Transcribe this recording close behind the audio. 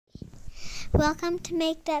Welcome to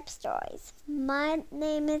Make Up Stories. My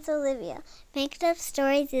name is Olivia. Make Up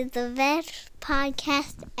Stories is the best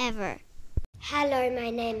podcast ever. Hello, my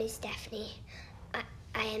name is Daphne.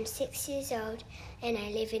 I am 6 years old and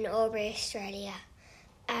I live in Albury, Australia.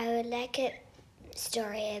 I would like a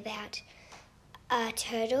story about a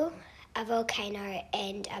turtle, a volcano,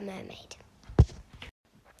 and a mermaid.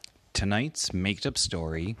 Tonight's made-up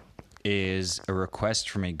story is a request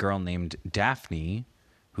from a girl named Daphne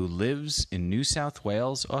who lives in New South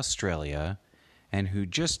Wales, Australia, and who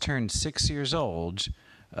just turned 6 years old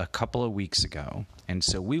a couple of weeks ago. And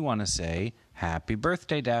so we want to say, happy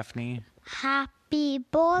birthday, Daphne. Happy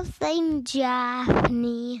birthday,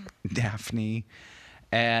 Daphne. Daphne.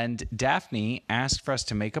 And Daphne asked for us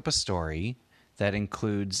to make up a story that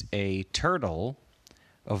includes a turtle,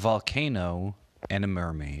 a volcano, and a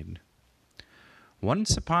mermaid.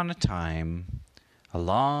 Once upon a time, a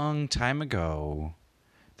long time ago,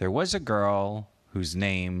 there was a girl whose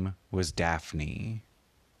name was Daphne.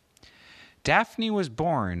 Daphne was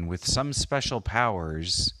born with some special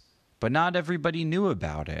powers, but not everybody knew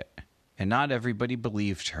about it, and not everybody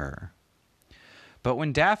believed her. But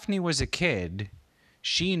when Daphne was a kid,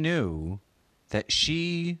 she knew that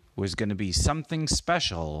she was going to be something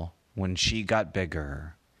special when she got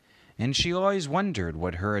bigger, and she always wondered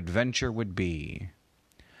what her adventure would be.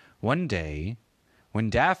 One day, when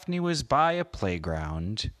Daphne was by a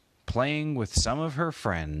playground, playing with some of her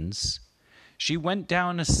friends, she went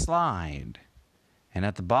down a slide, and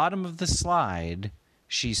at the bottom of the slide,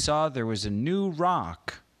 she saw there was a new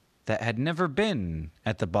rock that had never been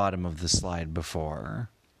at the bottom of the slide before.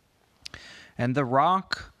 And the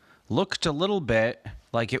rock looked a little bit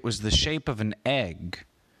like it was the shape of an egg,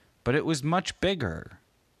 but it was much bigger.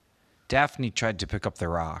 Daphne tried to pick up the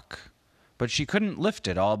rock, but she couldn't lift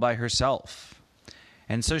it all by herself.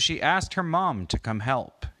 And so she asked her mom to come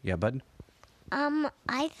help. Yeah, bud?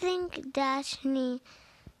 I think Daphne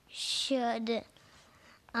should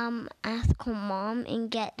ask her mom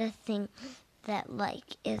and get the thing that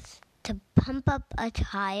is to pump up a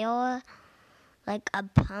tire, like a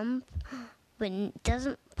pump, but it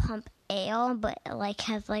doesn't pump air, but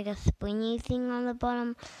has a springy thing on the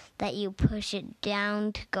bottom that you push it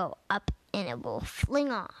down to go up and it will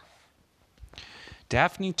fling off.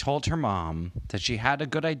 Daphne told her mom that she had a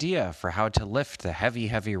good idea for how to lift the heavy,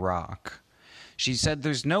 heavy rock. She said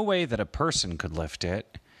there's no way that a person could lift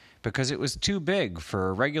it because it was too big for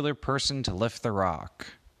a regular person to lift the rock.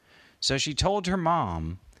 So she told her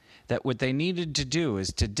mom that what they needed to do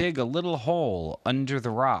is to dig a little hole under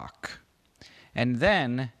the rock. And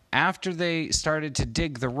then, after they started to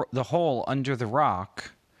dig the hole under the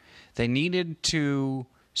rock, they needed to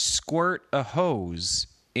squirt a hose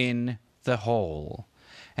in the hole.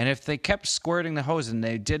 And if they kept squirting the hose and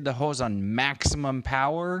they did the hose on maximum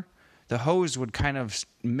power, the hose would kind of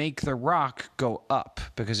make the rock go up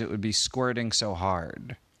because it would be squirting so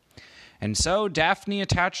hard. And so Daphne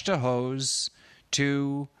attached a hose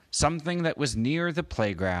to something that was near the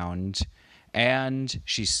playground, and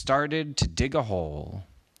she started to dig a hole.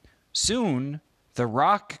 Soon, the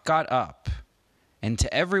rock got up, and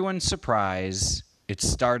to everyone's surprise, it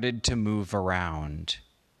started to move around.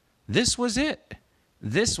 This was it.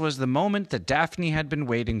 This was the moment that Daphne had been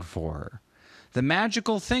waiting for. The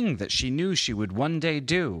magical thing that she knew she would one day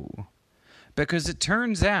do. Because it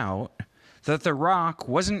turns out that the rock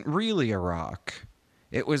wasn't really a rock.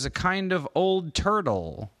 It was a kind of old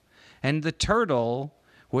turtle. And the turtle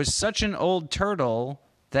was such an old turtle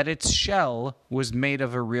that its shell was made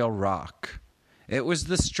of a real rock. It was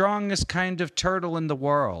the strongest kind of turtle in the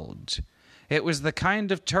world. It was the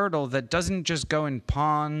kind of turtle that doesn't just go in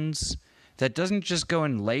ponds, that doesn't just go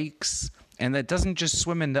in lakes, and that doesn't just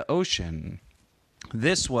swim in the ocean.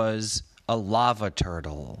 This was a lava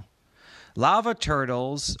turtle. Lava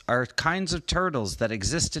turtles are kinds of turtles that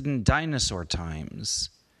existed in dinosaur times.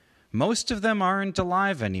 Most of them aren't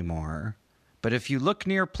alive anymore, but if you look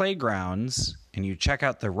near playgrounds and you check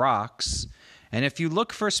out the rocks, and if you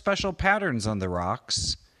look for special patterns on the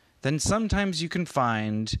rocks, then sometimes you can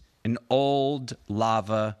find an old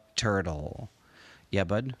lava turtle. Yeah,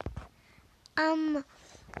 bud?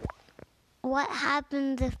 What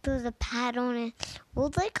happens if there's a pattern? Will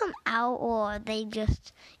they come out, or is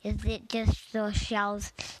it just the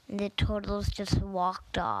shells and the turtles just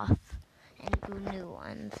walked off and grew new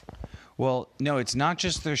ones? Well, no, it's not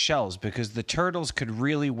just their shells, because the turtles could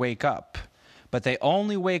really wake up. But they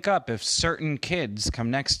only wake up if certain kids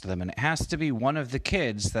come next to them, and it has to be one of the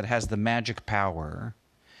kids that has the magic power.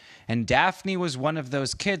 And Daphne was one of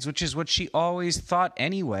those kids, which is what she always thought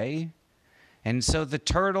anyway. And so the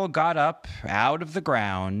turtle got up out of the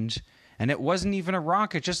ground, And it wasn't even a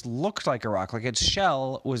rock, it just looked like a rock, like its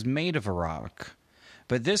shell was made of a rock.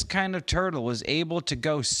 But this kind of turtle was able to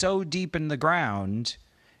go so deep in the ground,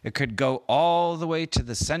 it could go all the way to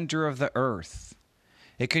the center of the earth.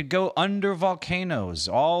 It could go under volcanoes,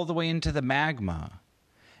 all the way into the magma.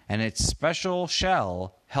 And its special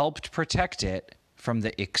shell helped protect it from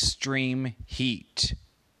the extreme heat.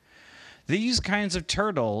 These kinds of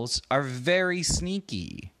turtles are very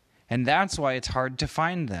sneaky, and that's why it's hard to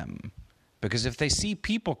find them. Because if they see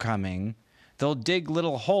people coming, they'll dig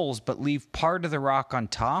little holes but leave part of the rock on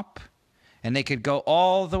top, and they could go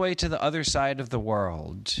all the way to the other side of the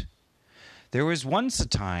world. There was once a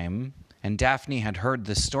time, and Daphne had heard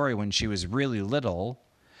this story when she was really little,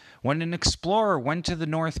 when an explorer went to the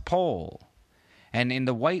North Pole, and in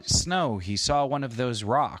the white snow he saw one of those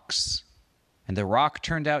rocks, and the rock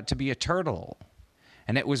turned out to be a turtle,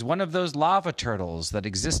 and it was one of those lava turtles that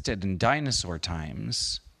existed in dinosaur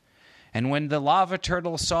times. And when the lava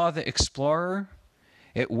turtle saw the explorer,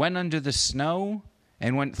 it went under the snow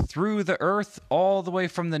and went through the earth all the way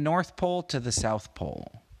from the North Pole to the South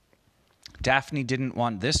Pole. Daphne didn't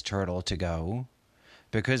want this turtle to go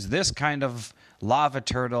because this kind of lava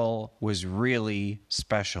turtle was really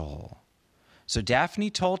special. So Daphne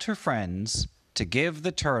told her friends to give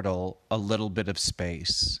the turtle a little bit of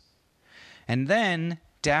space. And then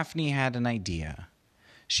Daphne had an idea.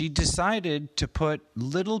 She decided to put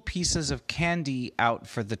little pieces of candy out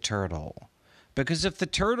for the turtle. Because if the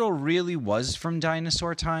turtle really was from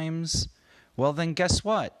dinosaur times, well then guess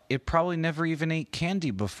what? It probably never even ate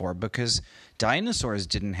candy before because dinosaurs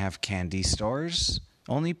didn't have candy stores.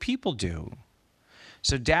 Only people do.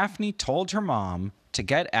 So Daphne told her mom to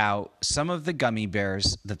get out some of the gummy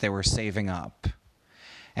bears that they were saving up.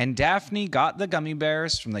 And Daphne got the gummy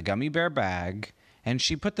bears from the gummy bear bag, and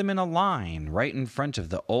she put them in a line right in front of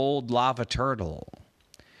the old lava turtle.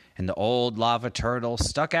 And the old lava turtle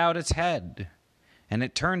stuck out its head, and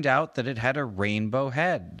it turned out that it had a rainbow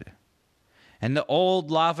head. And the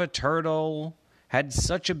old lava turtle had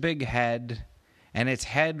such a big head, and its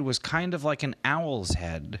head was kind of like an owl's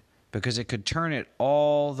head, because it could turn it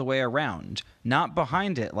all the way around. Not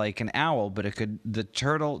behind it like an owl, but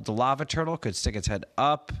the lava turtle could stick its head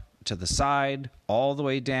up to the side, all the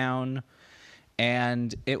way down,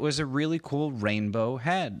 and it was a really cool rainbow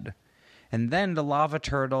head. And then the lava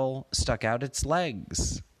turtle stuck out its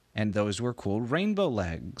legs, and those were cool rainbow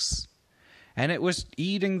legs. And it was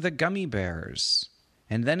eating the gummy bears.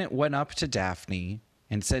 And then it went up to Daphne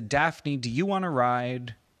and said, "Daphne, do you want to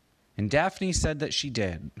ride?" And Daphne said that she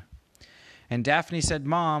did. And Daphne said,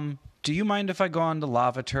 "Mom, do you mind if I go on the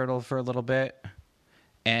lava turtle for a little bit?"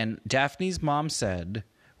 And Daphne's mom said,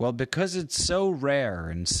 "Well, because it's so rare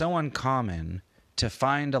and so uncommon to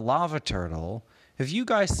find a lava turtle, if you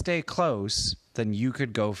guys stay close, then you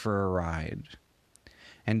could go for a ride."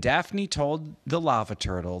 And Daphne told the lava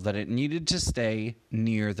turtle that it needed to stay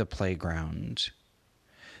near the playground.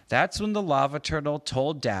 That's when the lava turtle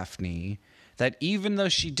told Daphne that even though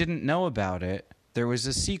she didn't know about it, there was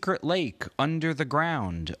a secret lake under the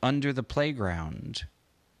ground, under the playground.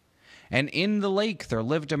 And in the lake there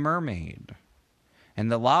lived a mermaid.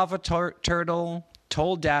 And the lava turtle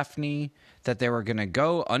told Daphne that they were going to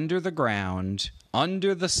go under the ground,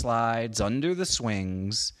 under the slides, under the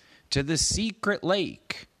swings, to the secret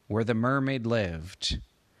lake where the mermaid lived.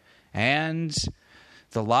 And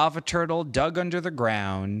the lava turtle dug under the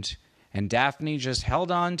ground, and Daphne just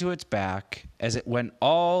held on to its back as it went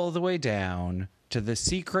all the way down to the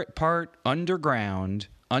secret part underground,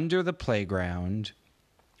 under the playground,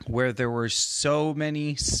 where there were so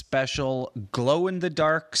many special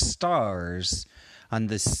glow-in-the-dark stars on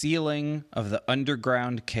the ceiling of the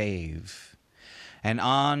underground cave.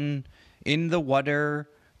 And in the water,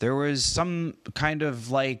 there was some kind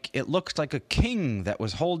of it looked like a king that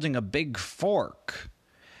was holding a big fork.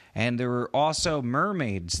 And there were also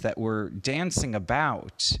mermaids that were dancing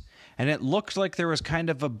about. And it looked like there was kind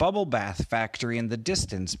of a bubble bath factory in the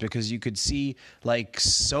distance because you could see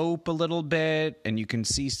soap a little bit and you can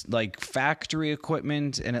see factory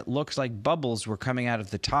equipment, and it looked like bubbles were coming out of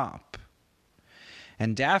the top.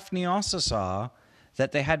 And Daphne also saw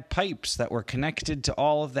that they had pipes that were connected to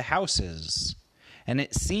all of the houses. And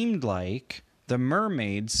it seemed like the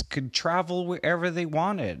mermaids could travel wherever they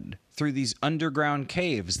wanted through these underground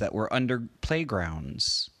caves that were under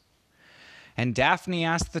playgrounds. And Daphne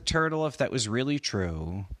asked the turtle if that was really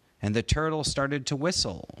true, and the turtle started to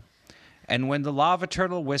whistle. And when the lava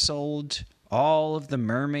turtle whistled, all of the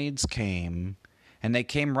mermaids came, and they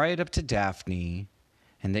came right up to Daphne,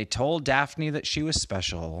 and they told Daphne that she was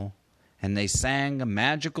special, and they sang a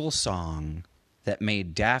magical song that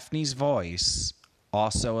made Daphne's voice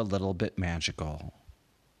also a little bit magical.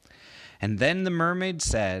 And then the mermaid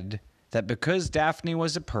said that because Daphne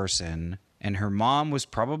was a person and her mom was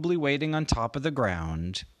probably waiting on top of the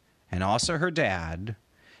ground, and also her dad,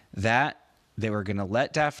 that they were going to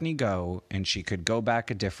let Daphne go and she could go back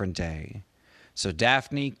a different day. So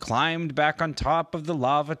Daphne climbed back on top of the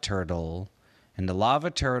lava turtle, and the lava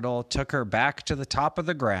turtle took her back to the top of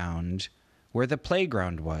the ground where the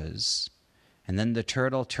playground was. And then the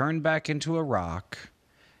turtle turned back into a rock,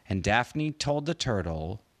 and Daphne told the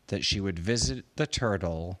turtle that she would visit the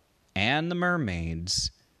turtle and the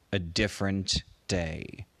mermaids a different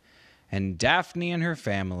day. And Daphne and her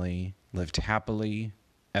family lived happily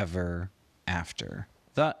ever after.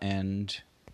 The end.